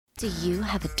Do you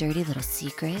have a dirty little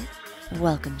secret?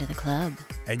 Welcome to the club.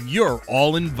 And you're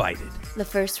all invited. The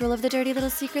first rule of the Dirty Little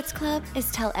Secrets Club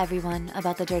is tell everyone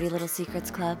about the Dirty Little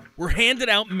Secrets Club. We're handing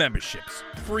out memberships,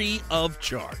 free of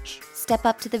charge. Step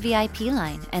up to the VIP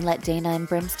line and let Dana and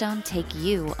Brimstone take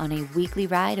you on a weekly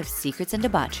ride of secrets and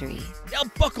debauchery. Now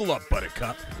buckle up,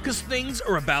 Buttercup, because things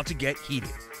are about to get heated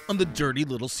on the Dirty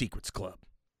Little Secrets Club.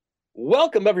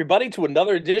 Welcome, everybody, to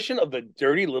another edition of the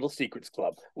Dirty Little Secrets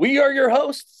Club. We are your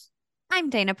hosts. I'm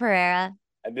Dana Pereira.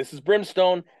 And this is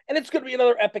Brimstone. And it's going to be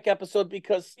another epic episode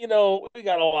because, we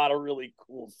got a lot of really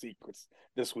cool secrets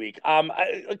this week.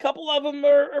 A couple of them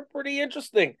are pretty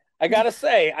interesting. I got to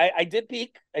say, I did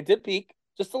peek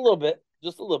just a little bit.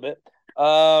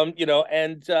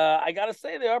 I got to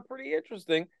say they are pretty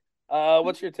interesting.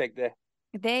 What's your take there?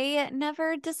 They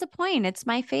never disappoint. It's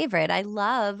my favorite. I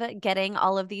love getting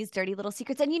all of these dirty little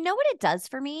secrets. And you know what it does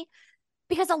for me?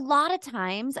 Because a lot of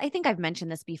times, I think I've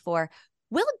mentioned this before,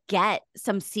 we'll get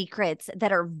some secrets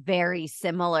that are very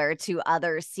similar to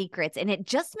other secrets. And it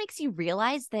just makes you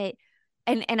realize that,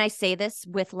 and I say this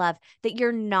with love, that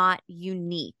you're not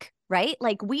unique, right?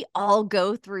 Like we all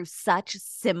go through such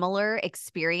similar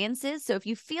experiences. So if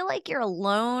you feel like you're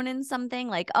alone in something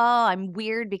like, oh, I'm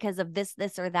weird because of this,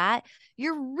 or that,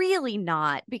 you're really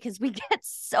not, because we get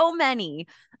so many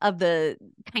of the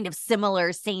kind of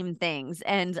similar same things.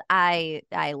 And I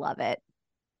love it.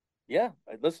 Yeah.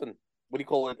 Listen, what do you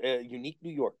call it? Unique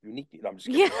New York. No, I'm just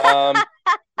kidding.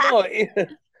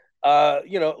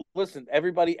 Yeah. Listen,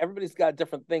 everybody's got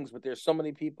different things, but there's so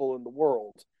many people in the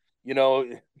world,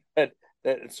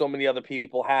 that so many other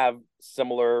people have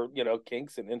similar,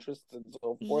 kinks and interests and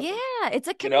so forth. Yeah, it's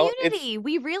a community.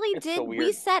 We really did. So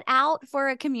we set out for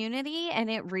a community,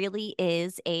 and it really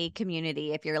is a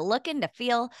community. If you're looking to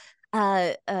feel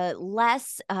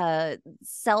less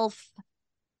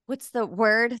what's the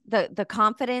word? The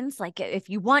confidence. Like if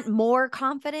you want more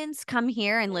confidence, come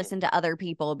here and listen to other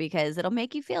people, because it'll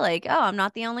make you feel like, oh, I'm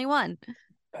not the only one.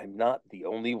 I'm not the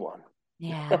only one.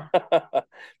 Yeah.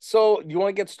 So you want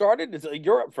to get started?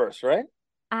 You're up first, right?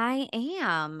 I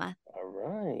am. All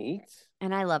right.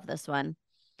 And I love this one.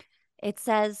 It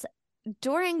says,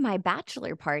 during my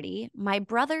bachelor party, my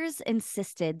brothers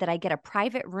insisted that I get a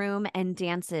private room and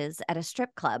dances at a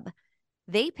strip club.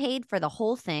 They paid for the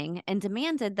whole thing and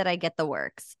demanded that I get the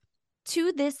works.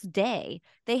 To this day,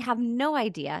 they have no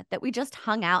idea that we just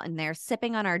hung out in there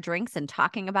sipping on our drinks and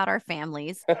talking about our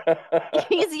families.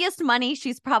 Easiest money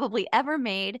she's probably ever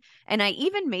made, and I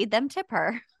even made them tip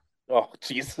her. Oh,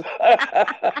 jeez.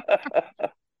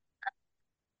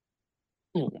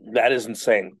 That is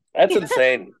insane. That's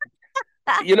insane.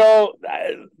 So,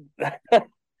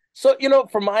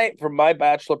 for my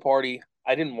bachelor party,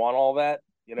 I didn't want all that.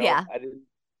 Yeah.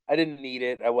 I didn't need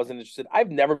it. I wasn't interested.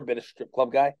 I've never been a strip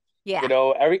club guy. Yeah.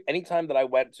 Anytime that I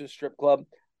went to a strip club,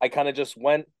 I kind of just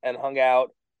went and hung out.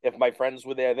 If my friends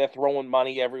were there, they're throwing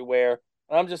money everywhere.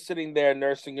 And I'm just sitting there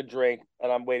nursing a drink,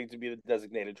 and I'm waiting to be the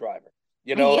designated driver.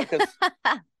 Because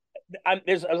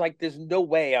there's no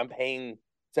way I'm paying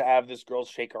to have this girl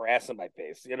shake her ass in my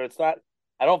face. It's not,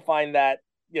 I don't find that,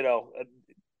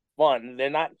 fun.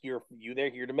 They're not here for you. They're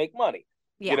here to make money.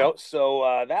 Yeah.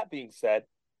 So that being said,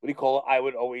 I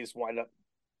would always wind up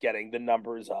getting the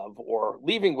numbers of or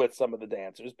leaving with some of the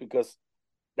dancers, because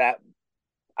that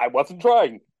I wasn't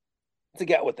trying to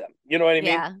get with them. You know what I mean?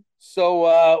 Yeah. So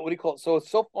So it's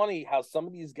so funny how some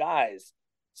of these guys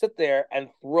sit there and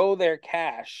throw their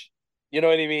cash, you know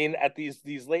what I mean, at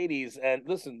these ladies, and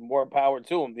listen, more power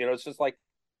to them. It's just like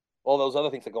all those other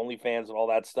things like OnlyFans and all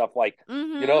that stuff. Like,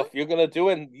 if you're gonna do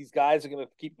it, and these guys are gonna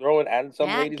keep throwing, and some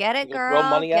ladies get it, girl, throw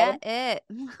money at them, it.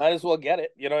 might as well get it.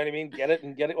 You know what I mean? Get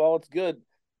it while it's good.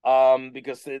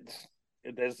 Because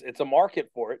it's a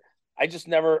market for it. I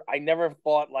never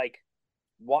thought like,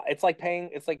 what it's like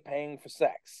paying for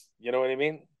sex. You know what I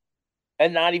mean?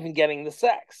 And not even getting the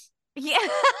sex. Yeah.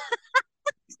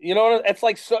 It's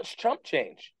like such chump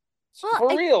change. Well,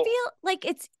 for real. I feel like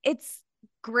it's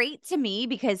great to me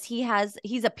because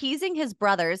he's appeasing his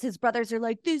brothers. His brothers are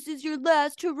like, this is your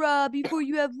last hurrah before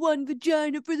you have one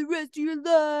vagina for the rest of your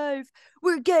life.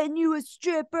 We're getting you a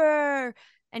stripper.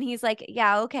 And he's like,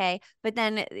 yeah, okay. But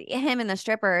then him and the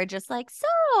stripper are just like,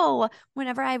 so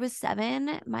whenever I was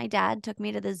 7, my dad took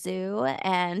me to the zoo.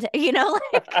 And,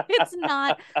 it's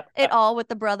not at all what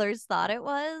the brothers thought it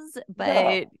was.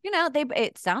 But,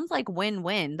 it sounds like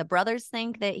win-win. The brothers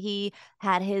think that he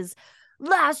had his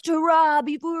last hurrah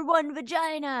before one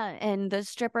vagina. And the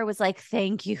stripper was like,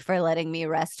 thank you for letting me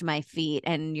rest my feet.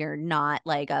 And you're not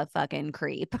like a fucking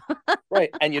creep. Right.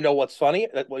 And you know what's funny?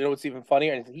 What's even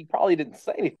funnier? He probably didn't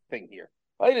say anything here.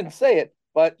 Probably didn't say it.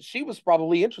 but she was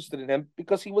probably interested in him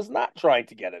because he was not trying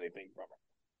to get anything from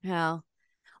her. Yeah.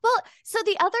 Well, so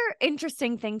the other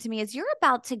interesting thing to me is you're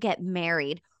about to get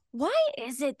married. Why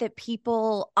is it that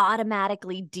people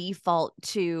automatically default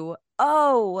to,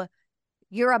 oh,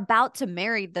 you're about to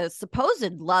marry the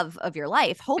supposed love of your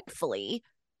life, hopefully.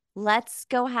 Let's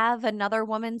go have another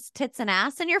woman's tits and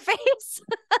ass in your face.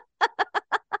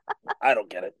 I don't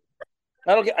get it.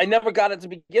 I never got it to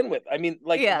begin with. I mean,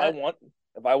 like Yeah,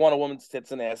 if I want a woman's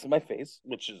tits and ass in my face,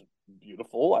 which is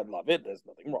beautiful, I love it. There's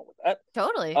nothing wrong with that.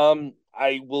 totally.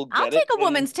 I will I'll get take it a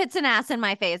woman's tits and ass in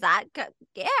my face.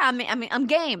 Yeah, I mean, I'm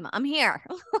game. I'm here.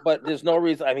 but there's no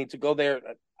reason. I mean, to go there,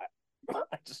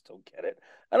 I just don't get it.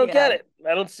 I don't get Yeah, it.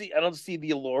 I don't see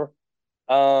the allure.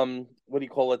 What do you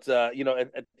call it? At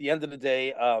the end of the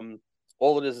day,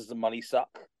 all it is a money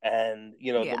suck, and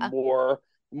yeah. the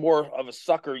more of a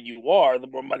sucker you are, the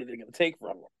more money they're going to take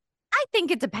from you. I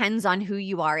think it depends on who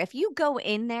you are. If you go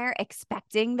in there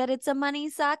expecting that it's a money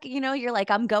suck, you're like,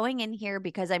 I'm going in here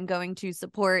because I'm going to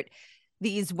support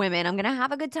these women. I'm going to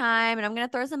have a good time and I'm going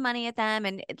to throw some money at them.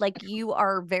 And like, you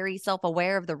are very self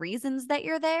aware of the reasons that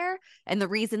you're there and the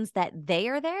reasons that they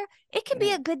are there. It can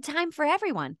be a good time for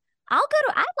everyone. I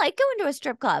like going to a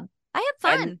strip club. I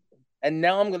have and fun. and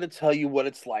now I'm going to tell you what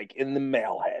it's like in the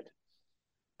mailhead.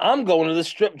 I'm going to the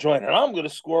strip joint and I'm going to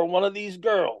score one of these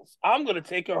girls. I'm going to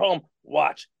take her home.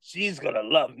 Watch, she's going to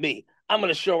love me. I'm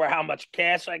going to show her how much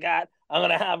cash I got. I'm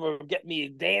going to have her get me a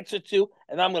dance or two,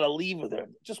 and I'm going to leave with her.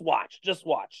 Just watch, just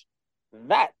watch.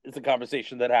 That is a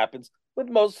conversation that happens with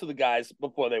most of the guys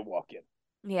before they walk in.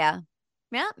 Yeah.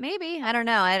 Yeah, maybe. I don't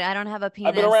know. I don't have a I've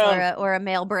been penis around. or a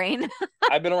male brain.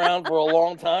 I've been around for a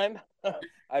long time.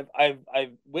 I've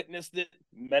witnessed it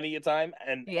many a time,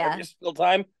 and Yeah. every single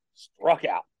time struck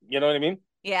out. You know what I mean?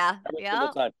 Yeah. Every single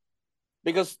Yeah. time,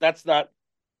 because that's not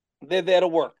they're there to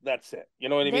work. That's it. You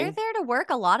know what I They're mean? there to work.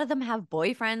 A lot of them have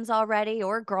boyfriends already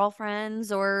or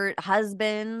girlfriends or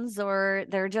husbands, or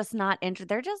they're just not interested.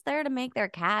 They're just there to make their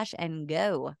cash and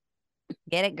go.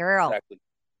 Get it, girl. Exactly.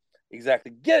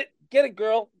 Exactly. Get it,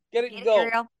 girl. Get it and Get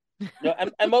it, go.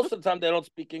 girl. And most of the time they don't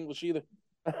speak English either.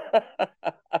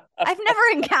 I've never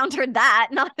encountered that,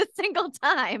 not a single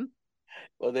time.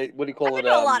 Well, they what do you I've call been it?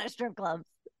 to a lot of strip clubs.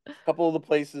 A couple of the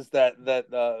places that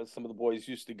some of the boys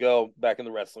used to go back in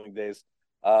the wrestling days,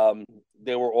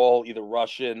 they were all either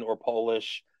Russian or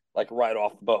Polish, like right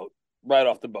off the boat,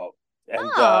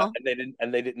 Oh,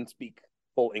 and they didn't speak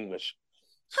full English,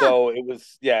 huh. so it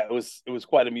was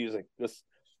quite amusing. Just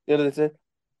they said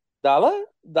dollar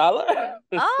dollar.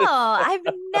 Oh, I've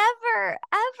never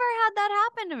ever had that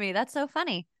happen to me. That's so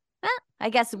funny.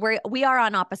 I guess we are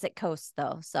on opposite coasts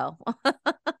though, so.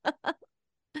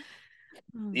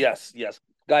 Yes, yes,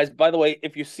 guys. By the way,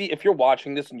 if you're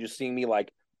watching this and you're seeing me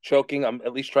like choking, I'm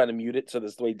at least trying to mute it so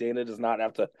this way Dana does not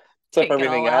have to clip Take it all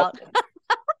everything out.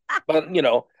 out. But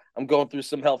I'm going through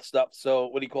some health stuff, so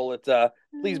what do you call it?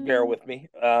 Please bear with me.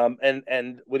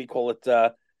 And what do you call it?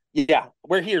 Yeah,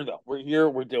 we're here though. We're here.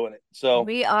 We're doing it. So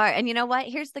We are. And you know what?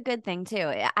 Here's the good thing, too.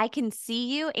 I can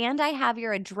see you and I have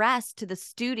your address to the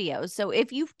studio. So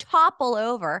if you topple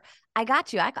over, I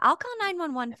got you. I'll call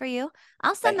 911 for you.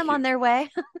 I'll send thank them on you, their way.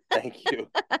 thank you.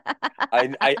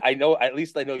 I know. At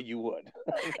least I know you would.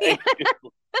 Yeah. Thank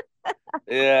you.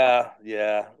 Yeah,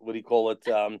 yeah. What do you call it?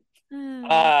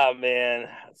 Ah, man.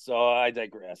 So I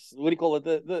digress. What do you call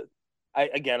it?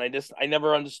 I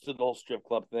never understood the whole strip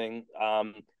club thing.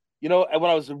 When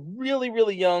I was really,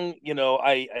 really young,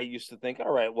 I used to think,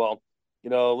 all right, well,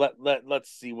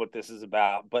 let's see what this is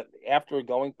about. But after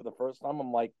going for the first time,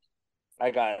 I'm like,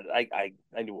 I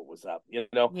knew what was up.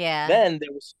 Yeah. Then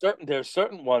there's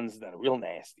certain ones that are real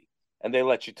nasty, and they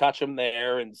let you touch them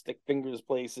there and stick fingers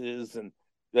places, and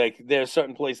like there's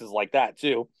certain places like that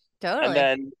too. And Totally.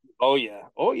 then, oh yeah.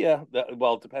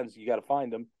 Well, it depends. You got to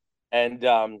find them, and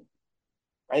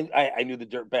I knew the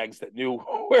dirt bags that knew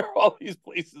where all these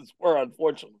places were,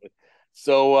 unfortunately.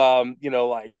 So,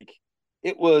 like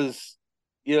it was,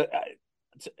 you know,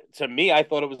 to me, I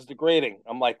thought it was degrading.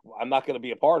 I'm like, I'm not going to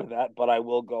be a part of that, but I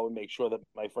will go and make sure that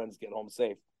my friends get home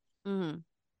safe. Hmm.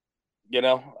 You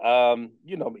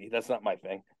know me. That's not my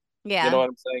thing. You know Yeah. what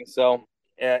I'm saying? So,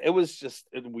 it was just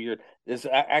weird. There's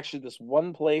actually this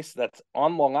one place that's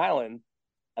on Long Island,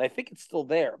 and I think it's still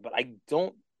there, but I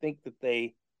don't think that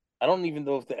they. I don't even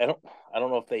know if they. I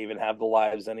don't know if they even have the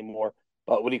lives anymore.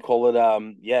 But what do you call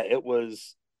it? Yeah, it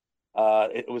was.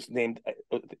 It was named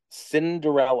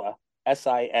Cinderella.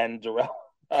 Cinderella.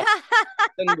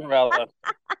 Cinderella,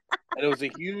 and it was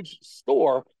a huge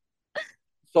store.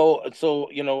 So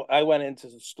I went into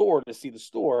the store to see the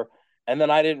store, and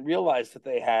then I didn't realize that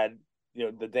they had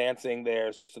the dancing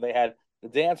there. So they had the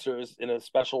dancers in a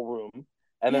special room,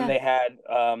 and then Yeah. they had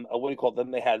what do you call it?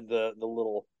 Then they had the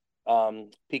little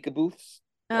Pika booths.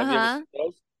 Have you ever Uh-huh. seen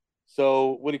those?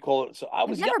 So what do you call it? So I I've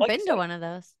was, yeah, never like I been to said, one of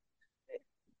those.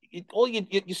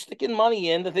 you stick in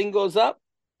money in, the thing goes up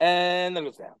and then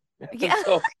goes down. Yeah.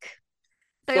 so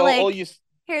They're so all like, you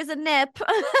here's a nip.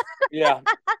 yeah,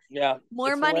 yeah,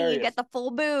 More it's money, you hilarious. get the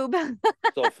full boob.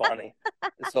 So funny.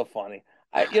 It's so funny.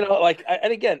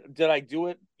 And again, did I do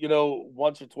it,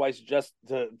 once or twice just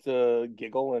to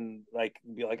giggle and like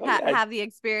be like, oh yeah, Have the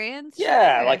experience?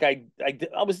 yeah, Sure. like I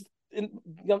was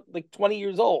like 20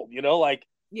 years old, like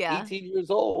Yeah. 18 years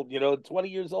old, 20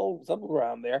 years old, something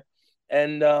around there.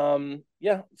 And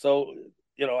yeah, so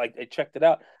I checked it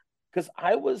out because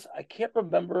I can't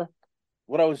remember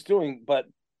what I was doing, but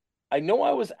I know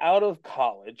I was out of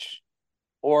college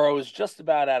or I was just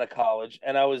about out of college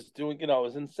and I was doing, I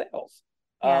was in sales.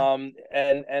 Yeah.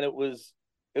 And it was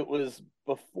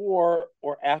before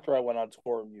or after I went on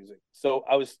tour of music. So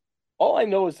all I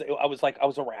know is I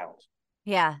was around.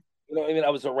 Yeah. You know what I mean? I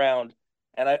was around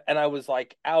and I was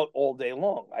like out all day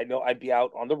long. I know I'd be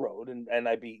out on the road and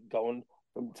I'd be going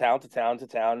from town to town to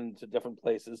town and to different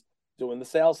places doing the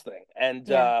sales thing and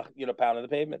Yeah. pounding the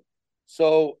pavement.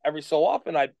 So every so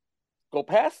often I'd go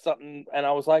past something and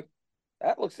I was like,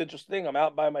 that looks interesting. I'm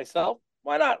out by myself.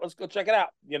 Why not? Let's go check it out.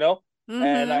 And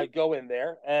Mm-hmm. I'd go in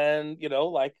there and,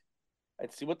 like,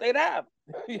 I'd see what they'd have,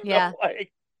 Yeah.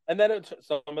 like, and then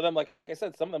some of them, like I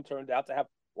said, some of them turned out to have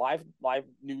live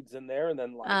nudes in there. And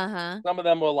then, like, Uh-huh. some of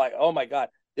them were like, oh my God,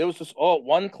 there was just,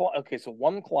 one client. Okay. So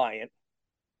one client,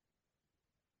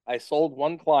 I sold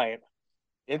one client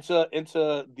into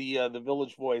the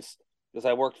Village Voice because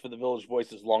I worked for the Village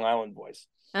Voice's Long Island Voice.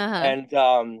 Uh-huh.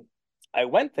 And I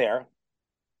went there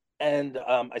and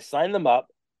I signed them up,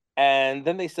 and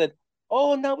then they said,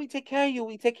 "Oh, now we take care of you.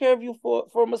 We take care of you for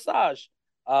a massage."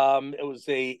 It was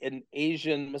an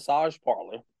Asian massage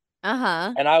parlor,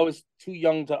 Uh-huh. and I was too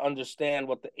young to understand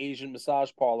what the Asian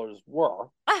massage parlors were.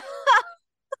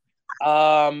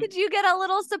 Um, Did you get a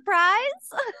little surprise?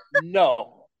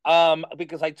 no,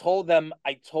 because I told them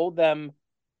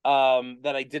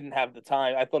that I didn't have the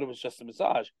time. I thought it was just a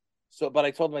massage. So, but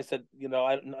I told them, I said,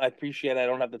 I appreciate it. I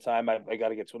don't have the time. I got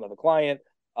to get to another client.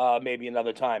 Maybe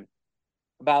another time.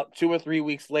 About 2 or 3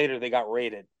 weeks later, they got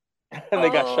raided and they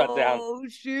got shut down. Oh,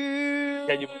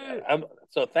 Can you? shoot.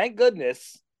 So thank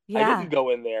goodness I didn't Yeah. go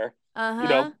in there. You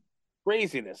know, Uh-huh.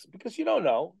 craziness because you don't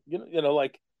know.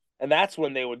 Like, and that's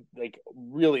when they would like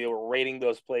really were raiding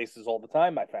those places all the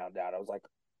time. I found out. I was like,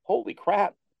 holy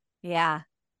crap! Yeah.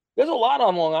 There's a lot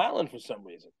on Long Island for some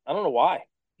reason. I don't know why.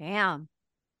 Damn.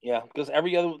 Yeah, because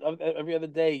every other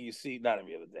day you see, not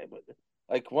every other day, but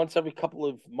like once every couple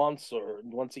of months or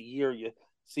once a year you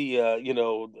see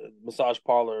the massage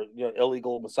parlor,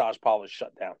 illegal massage parlors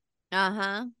shut down.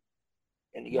 Uh-huh.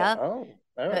 And you go, Yep. "Oh,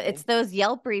 all It's right." those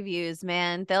Yelp reviews,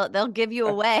 man. They'll give you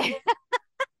away.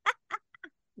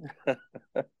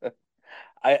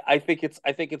 I think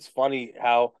it's funny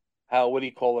how what do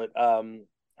you call it?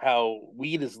 How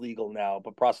weed is legal now,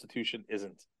 but prostitution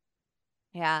isn't.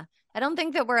 Yeah. I don't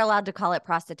think that we're allowed to call it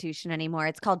prostitution anymore.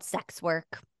 It's called sex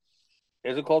work.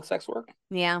 Is it called sex work?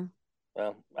 Yeah.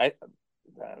 Well, uh,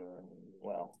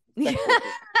 well,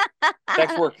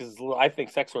 sex work is I think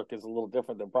sex work is a little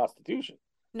different than prostitution.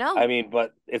 I No, mean,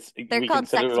 but it's they're we called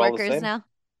consider sex it all the workers same. now.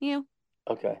 You,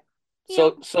 Okay.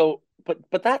 you.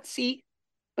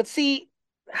 But see,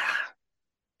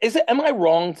 is it? Am I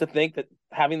wrong to think that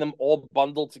having them all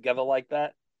bundled together like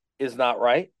that is not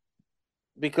right?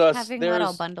 Because Having what all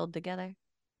there's bundled together.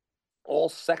 all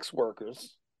sex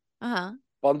workers Uh-huh.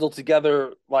 bundled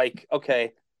together. Like,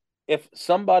 okay, if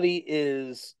somebody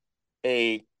is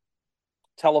a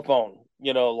telephone,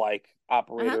 like Uh-huh.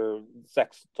 operator,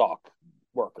 sex talk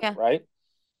worker, Yeah. right?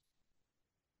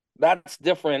 That's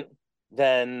different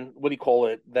than what do you call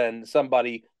it? Than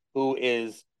somebody who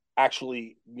is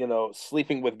actually,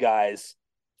 sleeping with guys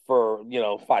for,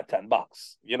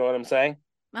 $5-10. You know what I'm saying?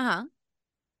 Uh-huh.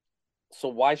 So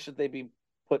why should they be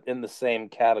put in the same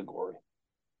category?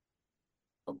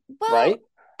 Well, Right?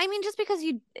 I mean, just because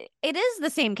it is the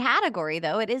same category,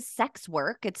 though. It is sex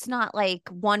work. It's not like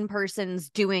one person's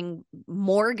doing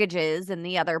mortgages and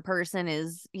the other person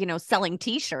is, selling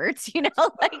t-shirts,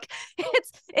 like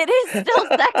it is still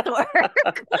sex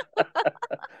work.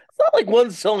 It's not like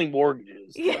one's selling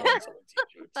mortgages, the Yeah. other one's selling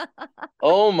t-shirts.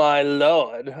 Oh my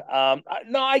lord.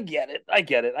 No, I get it. I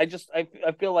get it.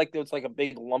 I feel like there's like a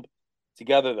big lump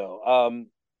together though.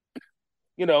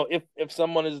 If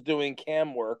someone is doing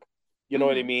cam work, you know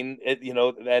what I Hmm. mean?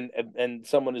 And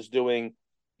someone is doing,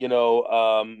 you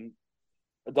know,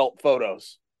 adult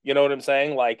photos. You know what I'm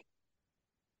saying? Like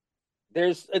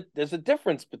there's a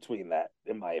difference between that,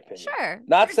 in my opinion. Sure.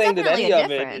 Not There's saying that definitely a any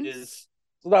of it difference. is.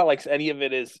 It's not like any of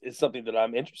it is something that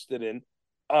I'm interested in.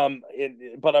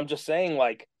 But I'm just saying,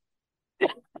 like,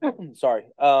 sorry.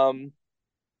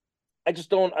 I just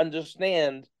don't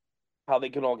understand how they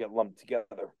can all get lumped together.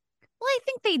 Well, I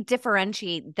think they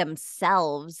differentiate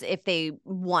themselves if they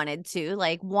wanted to.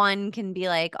 Like one can be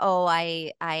like, "Oh,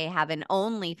 I have an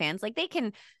OnlyFans." Like they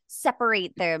can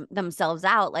separate themselves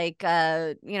out. Like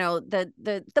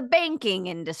the banking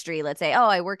industry. Let's say, "Oh,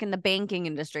 I work in the banking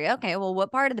industry." Okay, well,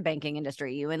 what part of the banking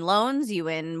industry? You in loans? You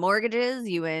in mortgages?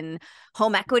 You in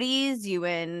home equities? You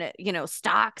in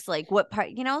stocks? Like what part?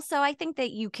 So I think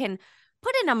that you can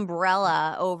put an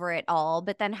umbrella over it all,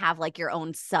 but then have like your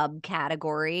own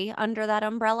subcategory under that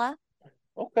umbrella.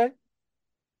 Okay,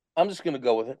 I'm just gonna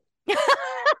go with it.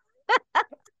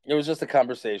 It was just a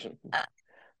conversation.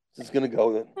 Just gonna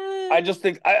go with it. I just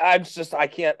think I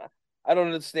can't. I don't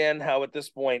understand how at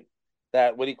this point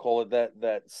that what do you call it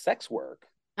that sex work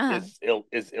Uh-huh.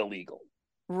 is illegal.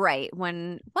 Right.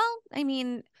 Well, I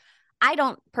mean, I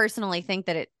don't personally think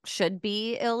that it should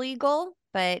be illegal,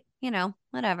 but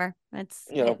whatever.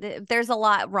 You know, There's a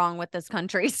lot wrong with this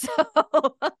country, so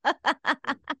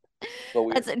so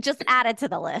let's weird. just add it to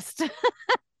the list.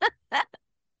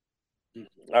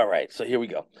 All right, so here we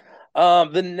go.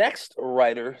 The next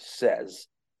writer says,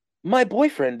 "My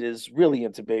boyfriend is really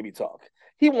into baby talk.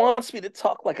 He wants me to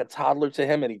talk like a toddler to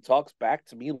him, and he talks back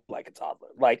to me like a toddler.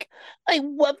 Like, I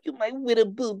love you, my little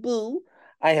boo boo.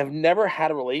 I have never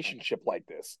had a relationship like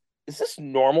this. Is this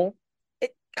normal?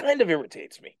 It kind of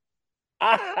irritates me.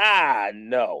 Aha,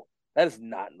 no, that is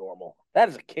not normal. That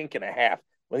is a kink and a half.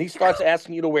 When he starts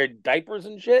asking you to wear diapers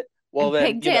and shit, well, And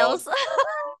then, pigtails.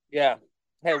 yeah.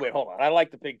 Hey, wait, hold on. I like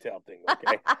the pigtail thing,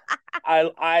 okay?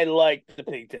 I like the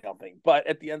pigtail thing, but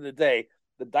at the end of the day,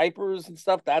 the diapers and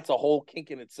stuff, that's a whole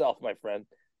kink in itself, my friend.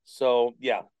 So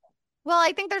yeah, Well,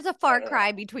 I think there's a I far don't know.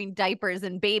 cry between diapers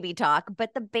and baby talk,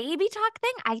 but the baby talk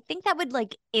thing, I think that would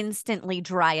like instantly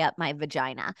dry up my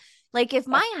vagina. Like if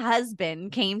my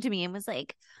husband came to me and was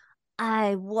like,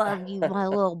 "I love you, my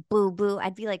little boo boo,"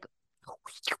 I'd be like,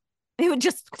 it would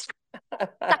just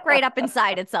suck right up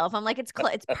inside itself. I'm like, it's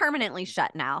permanently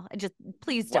shut now. Just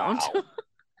please don't. Wow.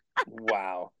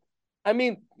 Wow. I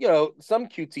mean, some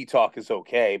QT talk is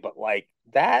okay, but like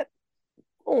that,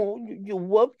 oh, you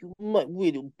love you, my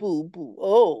little boo boo.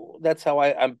 Oh, that's how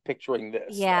I'm picturing this.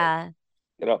 Like, Yeah.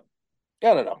 you know,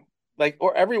 I don't know. Like,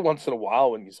 or every once in a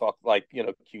while when you talk like,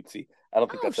 cutesy, I don't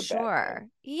think Oh, that's a bad thing. sure.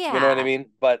 You know what I Yeah. mean?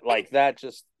 But And like that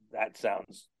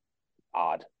sounds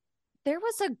odd. there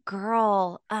was a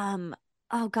girl,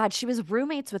 oh God, she was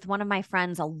roommates with one of my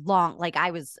friends like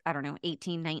I was, I don't know,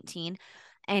 18, 19,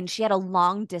 and she had a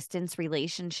long distance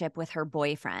relationship with her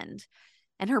boyfriend.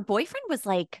 And her boyfriend was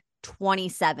like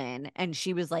 27 and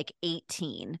she was like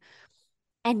 18.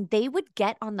 And they would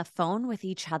get on the phone with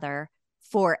each other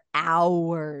for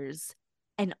hours.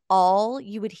 And all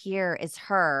you would hear is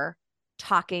her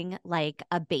talking like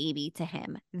a baby to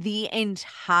him the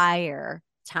entire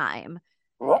time.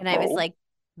 And I was Uh-oh. like,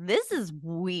 this is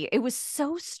weird. It was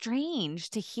so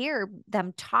strange to hear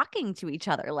them talking to each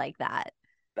other like that.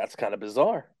 That's kind of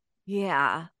bizarre.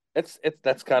 Yeah. It's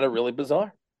that's kind of really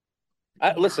bizarre.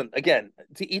 Yeah. Listen, again,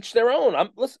 to each their own.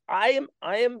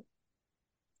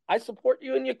 I support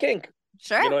you in your kink.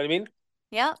 You know Sure. what I mean?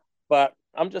 Yep. But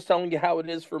I'm just telling you how it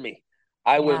is for me.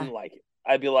 I Yeah. wouldn't like it.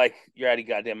 I'd be like, you're out of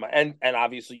goddamn mind. And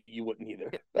obviously you wouldn't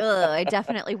either. Ugh, I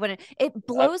definitely wouldn't. It I'm,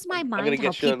 blows my I'm gonna mind how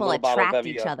get you a people little bottle of attract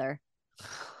each Evian. other.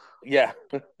 Yeah.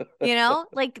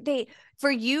 Like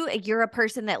for you, you're a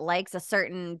person that likes a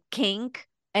certain kink,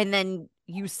 and then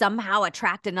you somehow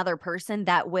attract another person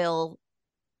that will,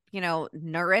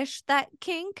 nourish that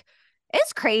kink.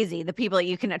 It's crazy the people that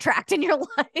you can attract in your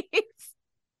life.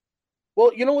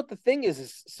 Well, you know what the thing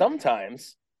is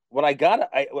sometimes what I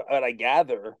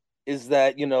gather is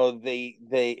that they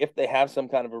if they have some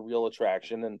kind of a real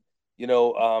attraction and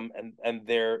and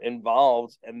they're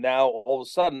involved and now all of a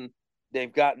sudden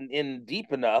they've gotten in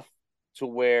deep enough to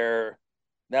where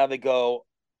now they go,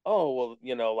 oh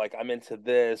well, like I'm into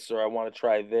this or I want to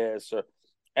try this or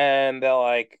and they're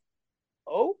like,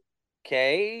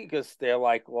 okay, because they're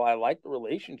like, well, I like the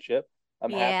relationship.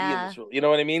 I'm happy in Yeah. this, you know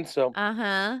what I mean? So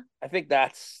Uh-huh. I think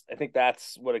that's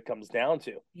what it comes down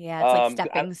to. Yeah, it's like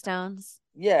stepping stones.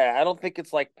 Yeah, I don't think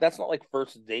it's like that's not like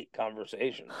first date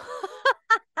conversation.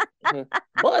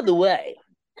 By the way,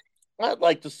 I'd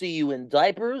like to see you in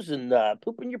diapers and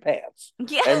poop in your pants,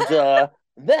 Yeah.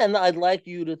 and then I'd like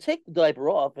you to take the diaper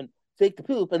off and take the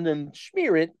poop and then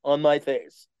smear it on my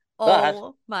face. That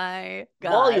Oh my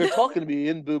while God. you're talking to me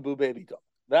in boo boo baby talk.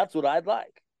 That's what I'd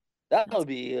like. That would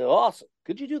be awesome.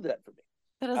 Could you do that for me?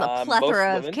 That is a Most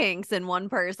plethora of women, kinks in one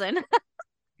person.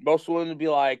 most women would be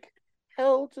like,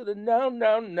 hell to the no,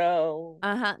 no, no.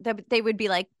 Uh-huh. They would be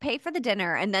like, pay for the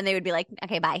dinner, and then they would be like,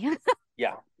 okay, bye.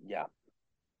 Yeah, yeah.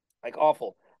 Like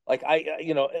awful. Like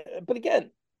but again,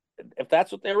 if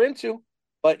that's what they're into,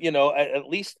 but at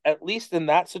least in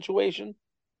that situation,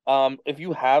 if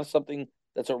you have something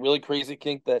that's a really crazy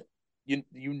kink that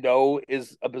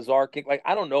is a bizarre kink, like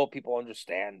I don't know if people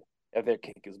understand if their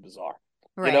kink is bizarre,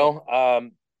 Right.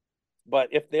 but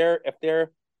if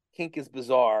their kink is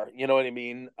bizarre, you know what I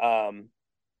mean?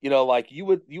 Like you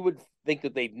would think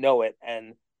that they'd know it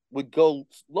and would go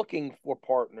looking for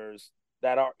partners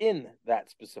that are in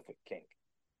that specific kink.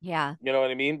 Yeah. You know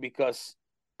what I mean? Because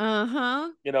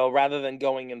Uh-huh. rather than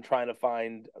going and trying to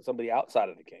find somebody outside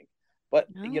of the kink.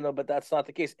 But No. but that's not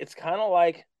the case. It's kind of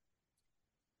like,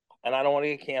 and I don't want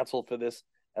to get canceled for this,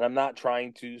 and I'm not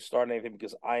trying to start anything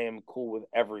because I am cool with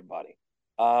everybody.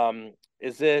 Um,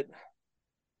 is it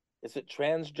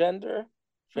transgender?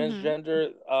 Mm-hmm.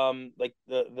 Transgender, like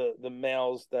the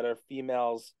males that are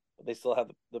females, but they still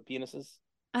have the penises.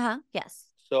 Uh-huh. Yes.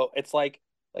 So it's like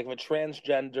if a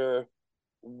transgender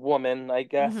woman, I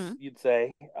guess Mm-hmm. you'd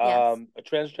say, Yes. a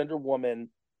transgender woman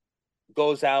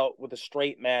goes out with a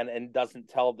straight man and doesn't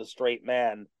tell the straight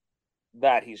man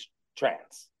that he's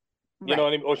trans. You know Right. what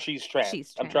I mean? Or she's trans.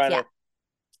 She's I'm trans. trying Yeah. to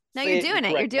No, say you're it in the doing it.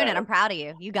 You're correct doing it. I'm manner. proud of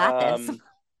you. You got this. Um,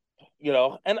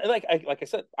 and like I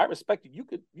said, I respect you.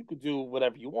 You could do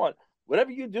whatever you want.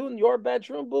 Whatever you do in your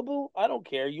bedroom, boo boo, I don't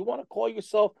care. You want to call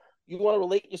yourself, you want to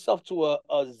relate yourself to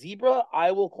a zebra,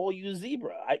 I will call you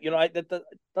zebra. That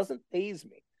doesn't faze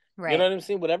me. You know Right. what I'm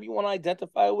saying? Whatever you want to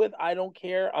identify with, I don't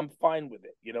care. I'm fine with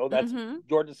it. That's Mm-hmm.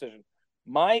 your decision.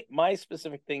 My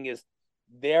specific thing is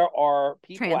there are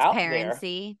people out there.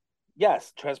 Transparency.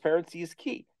 Yes, transparency is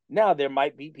key. Now, there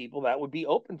might be people that would be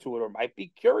open to it or might be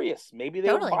curious. Maybe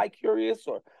they're Totally. bi curious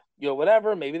or,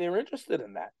 whatever. Maybe they're interested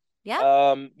in that.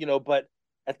 Yeah. But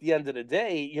at the end of the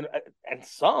day, and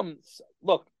some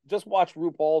look, just watch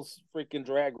RuPaul's freaking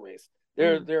Drag Race.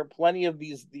 Mm. There are plenty of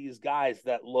these guys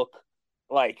that look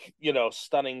like,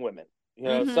 stunning women.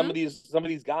 Mm-hmm. Some of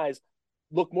these guys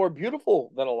look more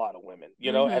beautiful than a lot of women,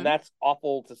 and Mm-hmm. that's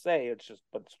awful to say.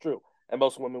 But it's true. And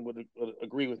most women would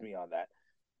agree with me on that.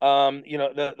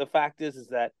 The fact is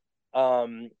that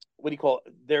what do you call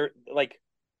it? They're like,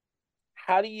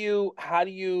 how do you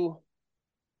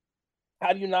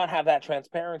not have that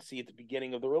transparency at the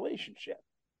beginning of the relationship?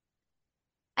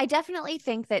 I definitely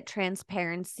think that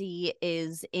transparency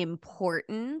is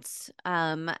important.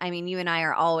 I mean, you and I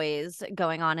are always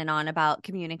going on and on about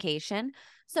communication.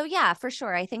 So yeah, for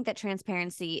sure. I think that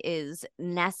transparency is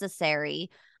necessary.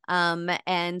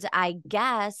 And I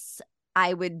guess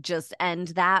I would just end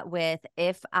that with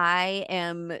if I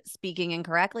am speaking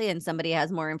incorrectly and somebody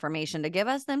has more information to give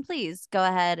us, then please go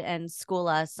ahead and school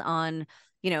us on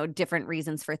different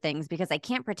reasons for things because I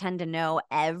can't pretend to know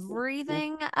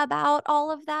everything about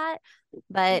all of that,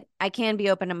 but I can be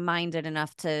open minded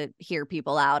enough to hear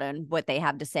people out and what they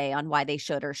have to say on why they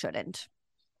should or shouldn't.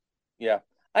 Yeah.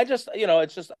 I just,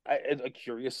 it's just a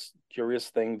curious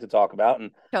thing to talk about.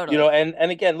 And, Totally.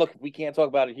 and again, look, if we can't talk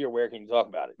about it here, where can you talk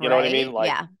about it? You know what I mean? Right?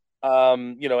 Like, Yeah.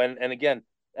 and again,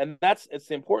 and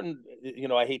it's important,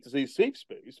 I hate to say safe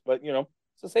space, but,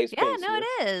 it's a safe Yeah, space no, here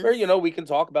it where, is. we can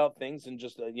talk about things and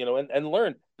just, and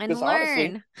learn. Because And honestly,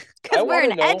 learn I because we're want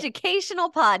to an know,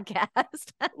 educational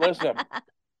podcast. listen,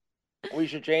 we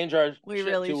should change our We shit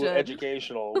really to should.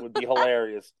 educational. It would be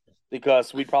hilarious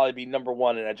because we'd probably be number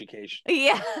one in education.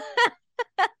 Yeah.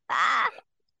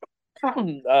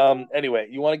 Anyway,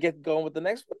 you want to get going with the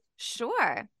next one?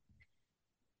 Sure.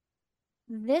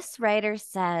 This writer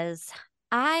says,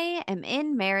 I am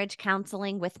in marriage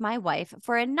counseling with my wife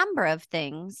for a number of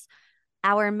things.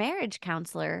 Our marriage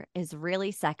counselor is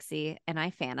really sexy and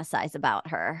I fantasize about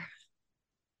her.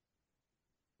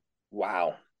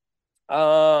 Wow.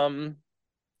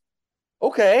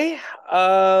 Okay.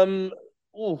 Um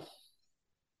oof.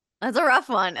 That's a rough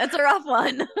one. It's a rough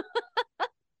one.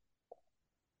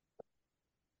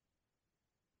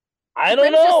 I don't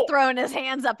Brim's just know. throwing his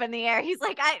hands up in the air. He's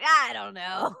like, I don't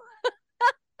know.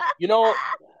 You know,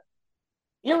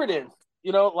 here it is.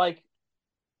 Like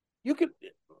you could,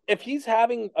 if he's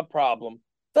having a problem,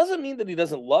 doesn't mean that he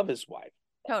doesn't love his wife.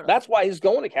 Totally. That's why he's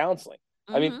going to counseling.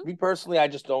 I mean, Mm-hmm. me personally, I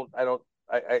just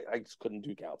couldn't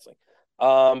do counseling.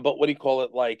 But what do you call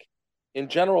it? Like in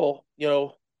general, because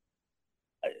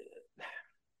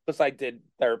I did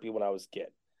therapy when I was a kid.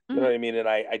 You know Mm-hmm. what I mean? And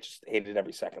I just hated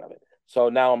every second of it. So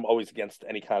now I'm always against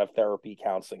any kind of therapy,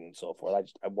 counseling, and so forth.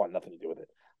 I want nothing to do with it.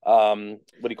 what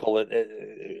do you call it?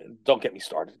 Don't get me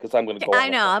started because I'm going to go I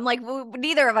on. know. I'm like,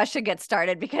 neither of us should get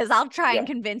started because I'll try Yeah, and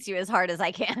convince you as hard as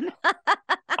I can.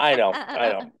 I know, I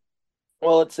know.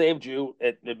 Well, it saved you.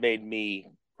 It made me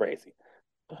crazy.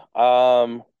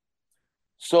 Um,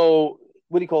 so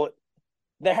what do you call it?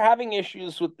 They're having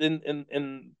issues with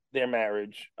in their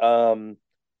marriage.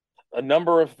 A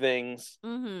number of things,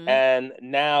 Mm-hmm. and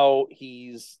now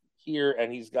he's here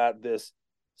and he's got this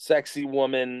sexy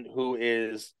woman who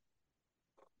is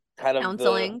kind of the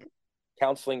Counseling.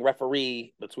 counseling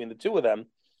referee between the two of them.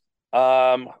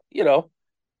 You know,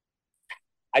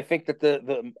 I think that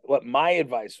the what my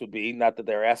advice would be, not that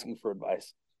they're asking for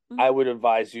advice, I Mhm. would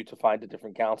advise you to find a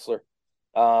different counselor,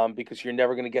 because you're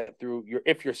never going to get through your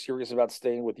if you're serious about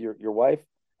staying with your wife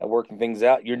and working things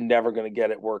out, you're never going to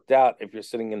get it worked out if you're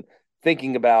sitting and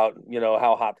thinking about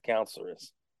how hot the counselor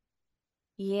is.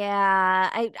 Yeah,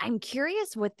 I'm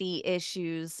curious what the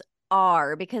issues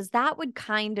are because that would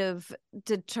kind of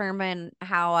determine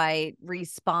how I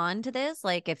respond to this.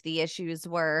 Like if the issues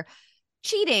were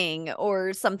cheating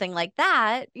or something like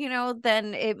that,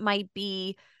 then it might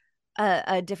be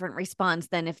a different response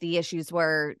than if the issues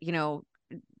were,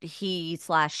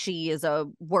 he/she is a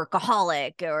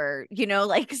workaholic or,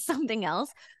 like something else.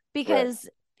 Right. Because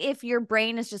if your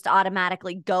brain is just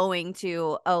automatically going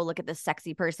to, oh, look at this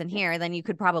sexy person here, then you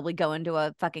could probably go into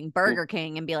a fucking True. Burger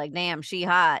King and be like, damn, she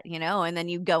hot, and then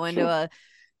you go into True. a,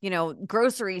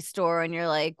 grocery store and you're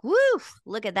like, woof,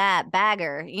 look at that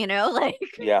bagger, like,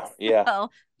 Yeah. Yeah. so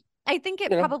I think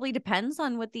it You know. probably depends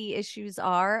on what the issues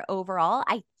are overall.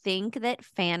 I think that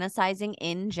fantasizing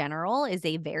in general is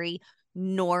a very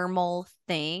normal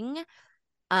thing.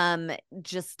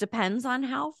 Just depends on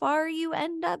how far you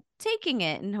end up taking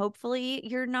it. And hopefully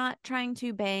you're not trying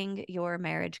to bang your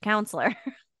marriage counselor.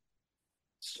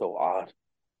 So odd.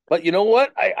 But you know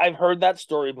what? I've heard that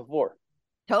story before.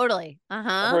 Totally. I've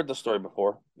Uh-huh. heard the story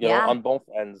before. Yeah. On both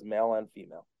ends, male and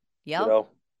female. You Yep.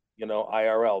 know,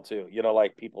 IRL too.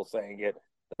 Like people saying it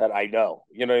that I know.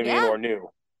 You know what I mean, Yeah. or knew.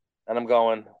 And I'm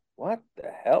going, what the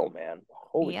hell, man?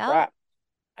 Holy Yep. crap!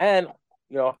 And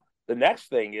the next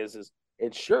thing is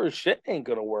it sure as shit ain't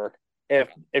gonna work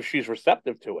if she's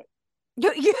receptive to it.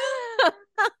 Yeah.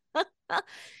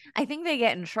 I think they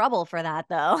get in trouble for that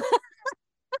though.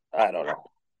 I don't know.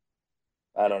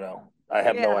 I don't know. I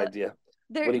have no Yeah. idea. What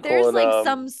There do you call there's it? like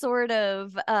some sort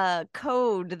of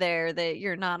code there that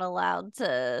you're not allowed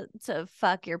to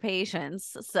fuck your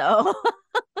patients. So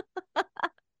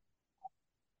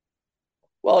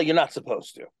Well, you're not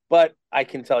supposed to, but I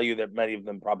can tell you that many of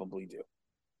them probably do.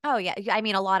 oh yeah, I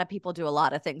mean a lot of people do a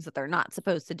lot of things that they're not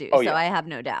supposed to do. Oh So yeah, I have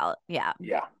no doubt. Yeah.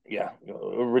 yeah, yeah.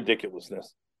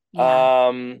 Ridiculousness.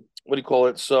 Yeah. What do you call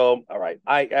it? So, all right,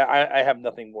 I have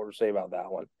nothing more to say about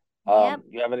that one. Yep.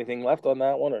 You have anything left on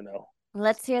that one or no?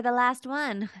 Let's hear the last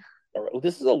one. All right, well,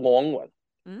 this is a long one.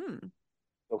 Mm.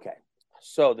 Okay,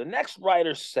 so the next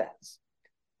writer says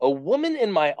a woman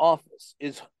in my office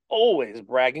is always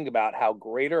bragging about how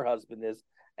great her husband is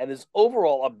and is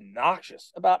overall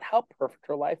obnoxious about how perfect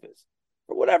her life is.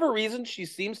 For whatever reason, she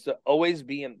seems to always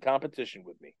be in competition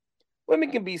with me. Women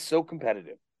can be so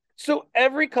competitive. So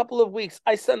every couple of weeks,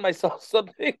 I send myself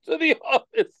something to the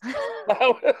office.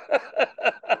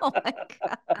 Oh my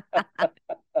god.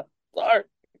 Sorry.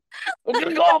 I'm going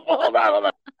to go off. Hold on, hold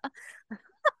on.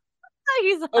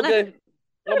 He's on Okay.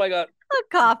 Oh my God. a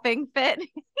coughing fit.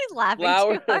 He's laughing too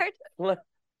Flowers, hard.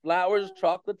 flowers,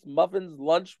 chocolates, muffins,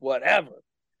 lunch, whatever.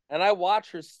 And I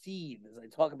watch her seethe as I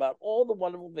talk about all the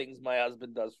wonderful things my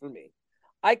husband does for me.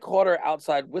 I caught her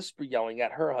outside whisper yelling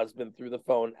at her husband through the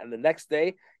phone, and the next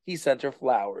day he sent her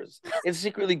flowers. It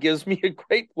secretly gives me a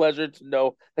great pleasure to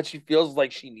know that she feels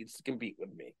like she needs to compete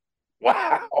with me.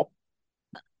 Wow.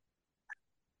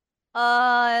 Oh,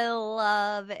 I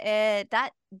love it.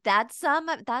 That's a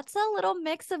little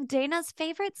mix of Dana's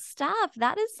favorite stuff.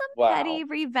 That is some petty Wow.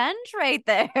 revenge right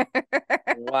there.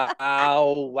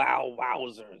 Wow. Wow.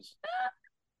 Wowzers.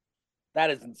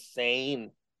 That is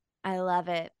insane. I love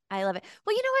it. I love it.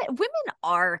 Well, you know what? Women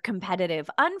are competitive,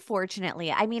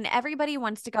 unfortunately. I mean, everybody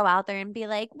wants to go out there and be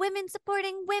like, women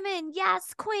supporting women.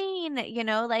 Yes, queen,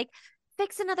 like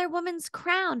fix another woman's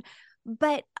crown.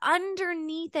 But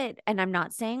underneath it, and I'm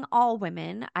not saying all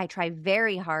women, I try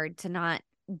very hard to not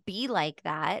be like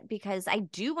that because I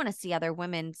do want to see other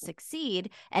women succeed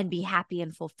and be happy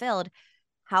and fulfilled.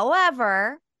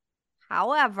 However, I'm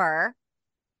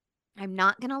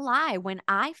not going to lie. When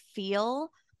I feel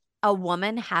a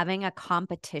woman having a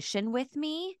competition with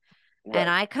me and Right.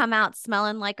 I come out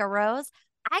smelling like a rose,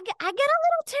 I get a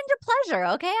little tinge of pleasure.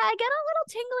 Okay. I get a little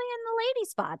tingly in the lady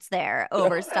spots there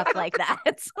over stuff like that.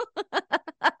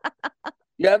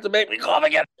 You have to make me cough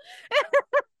again.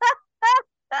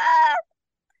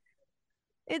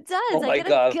 It does. Oh I my get a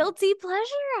God. guilty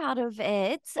pleasure out of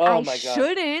it. Oh I my God.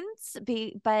 shouldn't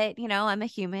be, but I'm a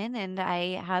human and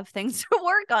I have things to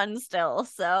work on still.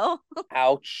 So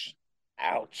Ouch.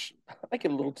 Ouch. I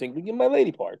get a little tingling in my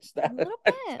lady parts. a little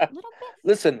bit.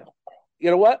 Listen, you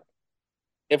know what?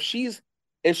 If she's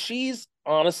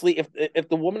honestly, if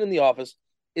the woman in the office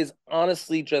is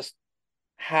honestly just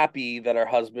happy that her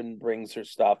husband brings her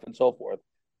stuff and so forth,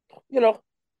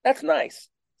 that's nice.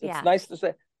 It's Yeah. nice to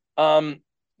say. Um,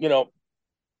 you know,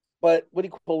 but what do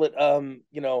you call it?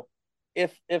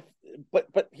 If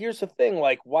but here's the thing,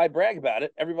 like, why brag about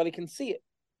it? Everybody can see it.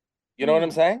 You know what I'm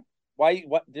Mm. saying? Why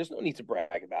what there's no need to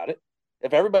brag about it.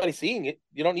 If everybody's seeing it,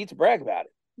 you don't need to brag about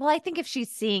it. Well, I think if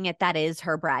she's seeing it, that is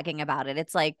her bragging about it.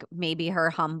 It's like maybe her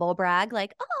humble brag,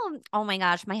 like, oh my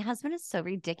gosh, my husband is so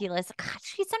ridiculous. God,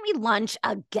 she sent me lunch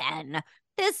again.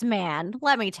 This man,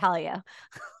 let me tell you.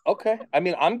 Okay. I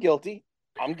mean, I'm guilty.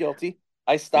 I'm guilty.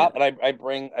 I stop and I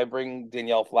bring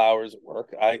Danielle flowers at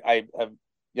work. I have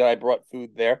I brought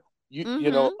food there.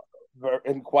 Mm-hmm.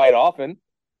 And quite often,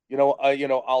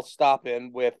 I'll stop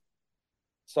in with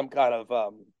some kind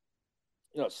of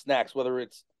snacks, whether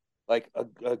it's like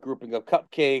a grouping of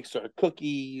cupcakes or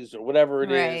cookies or whatever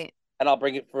it is, Right. and I'll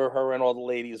bring it for her and all the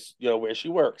ladies, where she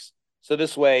works. So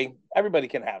this way, everybody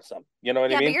can have some. You know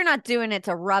what I Yeah, but mean? you're not doing it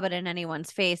to rub it in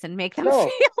anyone's face and make them No,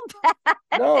 feel bad.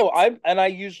 no. I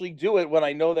usually do it when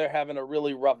I know they're having a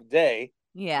really rough day.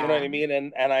 You know what Yeah. I mean?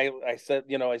 And I said,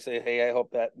 I say, hey, I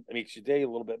hope that makes your day a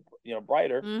little bit,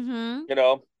 brighter. Mm-hmm. You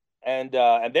know, and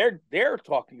they're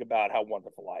talking about how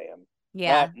wonderful I am,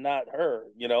 Yeah. not her.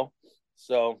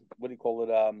 So what do you call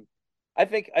it? I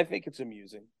think it's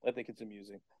amusing. I think it's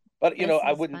amusing, but This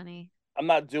I is wouldn't. funny. I'm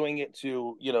not doing it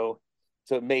to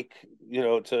make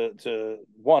to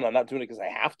one. I'm not doing it because I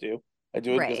have to. I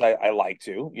do it because Right. I like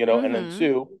to. And then Mm-hmm.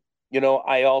 two,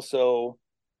 I also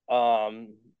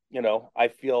I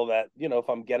feel that if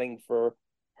I'm getting for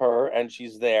her and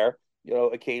she's there,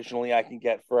 occasionally I can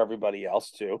get for everybody else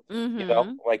too.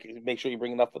 Mm-hmm. Like, make sure you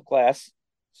bring enough for the class.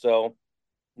 So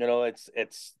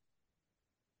it's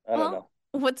I don't Well,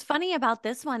 know. what's funny about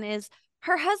this one is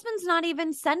her husband's not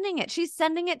even sending it. She's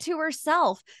sending it to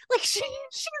herself. Like she's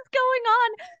going on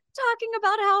talking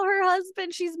about how her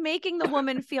husband, she's making the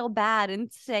woman feel bad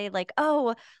and say like,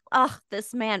 "Oh,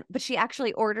 this man," but she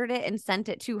actually ordered it and sent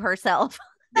it to herself.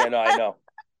 Yeah, no, I know.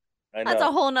 I That's a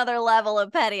know. whole nother level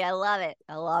of petty. I love it.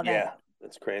 I love it. Yeah,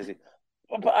 that's crazy.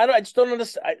 But I just don't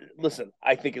understand. Listen,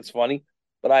 I think it's funny,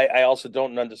 but I also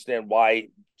don't understand why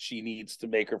she needs to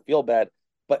make her feel bad.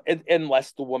 But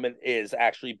unless the woman is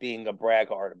actually being a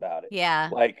braggart about it, Yeah.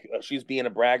 like, she's being a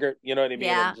braggart, you know what I mean,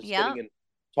 and Yeah. just Yeah. sitting and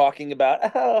talking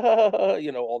about,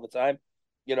 all the time,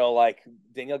 like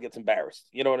Danielle gets embarrassed.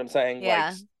 You know what I'm saying? Like,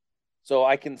 Yeah. so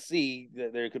I can see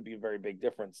that there could be a very big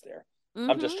difference there.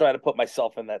 I'm just Mm-hmm. trying to put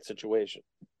myself in that situation.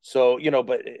 So,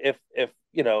 but if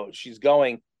she's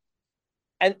going,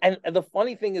 and the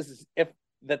funny thing is if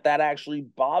that actually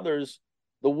bothers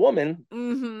the woman,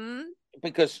 Mm-hmm.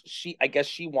 because I guess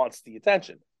she wants the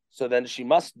attention. So then she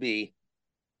must be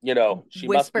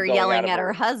Whisper going out yelling of at her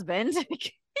her. husband.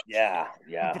 Yeah, I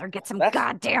yeah. better get some That's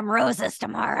goddamn roses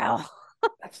tomorrow.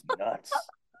 that's nuts.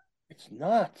 It's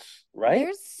nuts, right?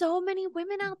 There's so many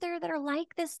women out there that are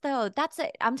like this, though. That's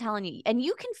it. I'm telling you. And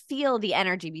you can feel the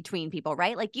energy between people,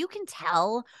 right? Like you can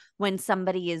tell when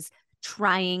somebody is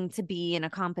trying to be in a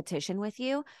competition with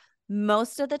you.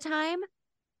 Most of the time,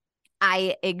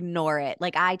 I ignore it.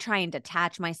 Like I try and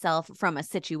detach myself from a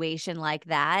situation like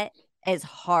that as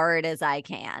hard as I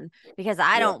can because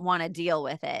I Yeah, don't want to deal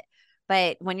with it.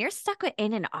 But when you're stuck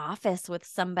in an office with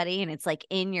somebody and it's like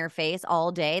in your face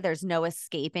all day, there's no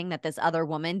escaping that this other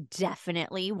woman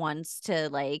definitely wants to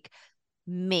like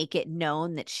make it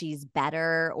known that she's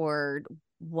better or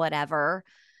whatever.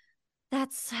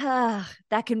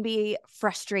 That can be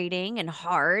frustrating and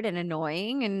hard and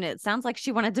annoying. And it sounds like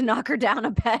she wanted to knock her down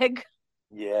a peg.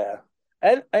 yeah.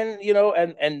 And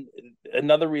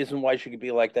another reason why she could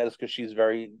be like that is because she's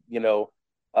very,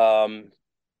 um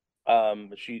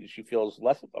she feels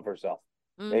less of herself.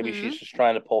 Maybe Mm-hmm. she's just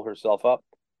trying to pull herself up.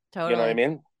 You know what I Totally.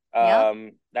 mean?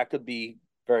 Yep. That could be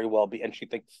very well be, and she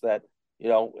thinks that,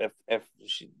 if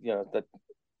she, that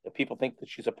if people think that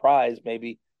she's a prize,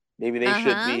 maybe they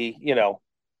should Uh-huh. be,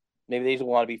 maybe they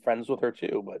want to be friends with her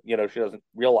too, but she doesn't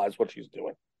realize what she's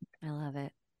doing. I love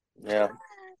it. Yeah.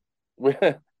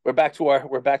 We're back to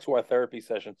our therapy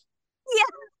sessions. Yeah.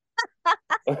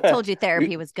 Told you we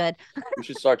therapy was good. we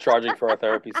should start charging for our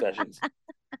therapy sessions,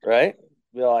 right?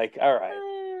 Be like, all right.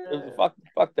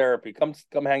 fuck therapy. Come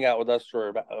hang out with us for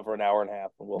an hour and a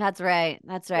half, and That's right.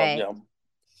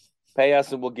 pay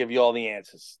us, and we'll give you all the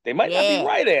answers. They might not be Yeah.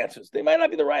 right answers. They might not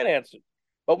be the right answer,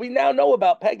 but we now know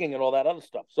about pegging and all that other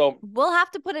stuff. So We'll have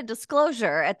to put a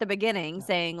disclosure at the beginning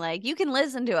saying, like, you can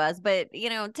listen to us, but,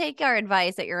 take our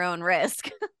advice at your own risk.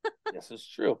 this is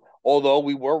true. Although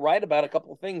we were right about a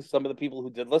couple of things. Some of the people who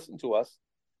did listen to us,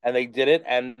 and they did it,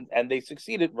 and they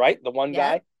succeeded. Right, the one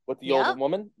guy with the older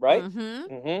woman. Right.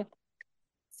 Mm-hmm.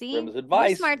 See, Grim's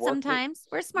advice we're smart worked. sometimes.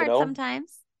 We're smart know?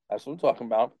 sometimes. That's what I'm talking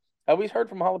about. Have we heard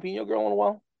from Jalapeno Girl in a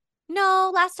while?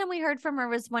 No, last time we heard from her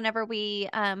was whenever we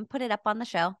put it up on the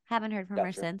show. Haven't heard from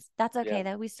her since. That's okay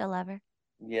though. We still love her.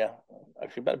 Yeah,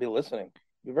 she better be listening.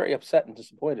 Be very upset and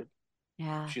disappointed.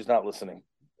 Yeah, she's not listening.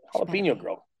 Jalapeno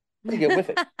Girl, better get with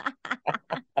it.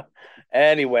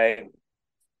 Anyway,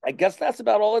 I guess that's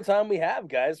about all the time we have,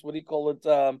 guys. What do you call it?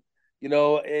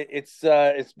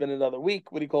 It's been another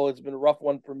week. What do you call it? It's been a rough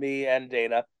one for me and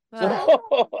Dana. So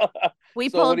we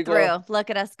pulled through. Look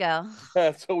at us go.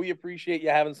 So we appreciate you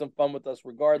having some fun with us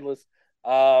regardless.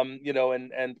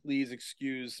 And please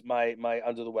excuse my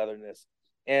under the weatherness.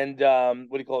 And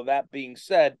what do you call it? That being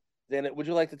said, Dana, would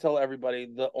you like to tell everybody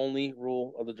the only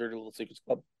rule of the Dirty Little Secrets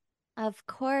Club? Of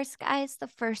course, guys. The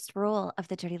first rule of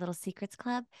the Dirty Little Secrets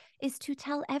Club is to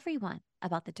tell everyone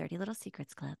about the Dirty Little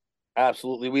Secrets Club.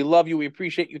 Absolutely. We love you. We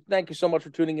appreciate you. Thank you so much for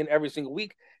tuning in every single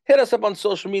week. Hit us up on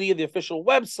social media, the official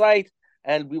website,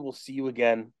 and we will see you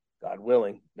again, God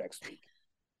willing, next week.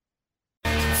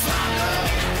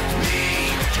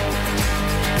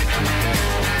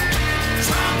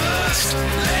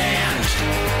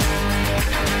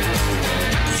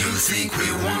 You think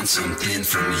we want something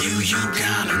from you, you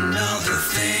got another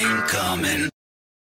thing coming.